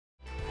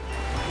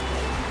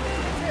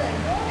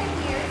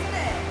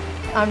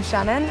I'm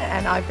Shannon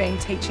and I've been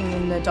teaching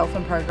in the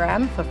Dolphin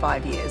Program for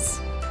 5 years.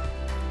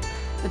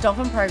 The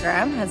Dolphin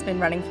Program has been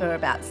running for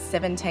about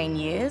 17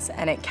 years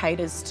and it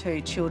caters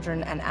to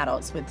children and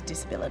adults with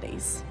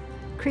disabilities.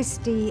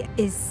 Kristy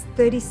is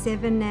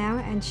 37 now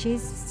and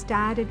she's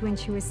started when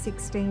she was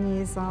 16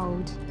 years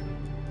old.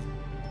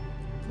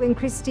 When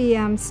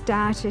Kristy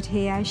started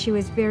here, she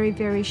was very,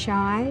 very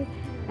shy,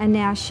 and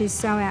now she's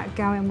so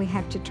outgoing we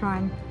have to try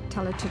and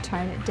tell her to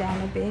tone it down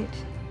a bit.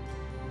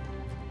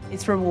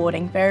 It's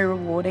rewarding, very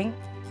rewarding.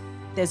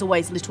 There's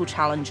always little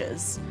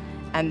challenges,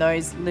 and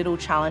those little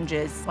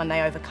challenges, when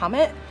they overcome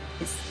it,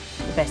 is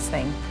the best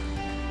thing.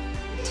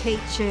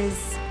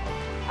 Teachers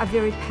are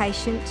very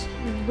patient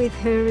with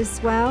her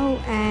as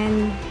well,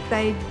 and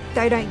they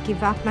don't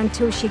give up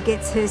until she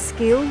gets her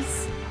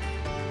skills.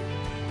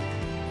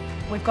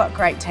 We've got a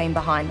great team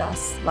behind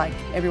us, like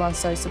everyone's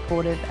so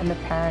supportive and the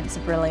parents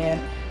are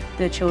brilliant.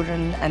 The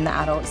children and the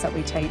adults that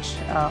we teach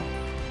are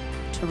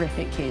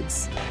terrific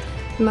kids.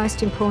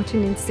 Most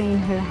important in seeing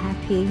her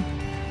happy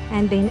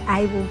and being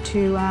able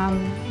to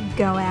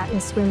go out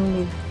and swim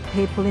with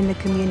people in the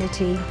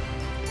community.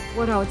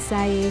 What I would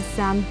say is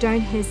don't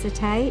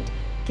hesitate,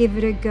 give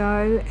it a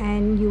go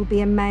and you'll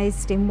be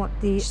amazed in what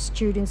the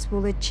students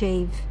will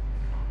achieve.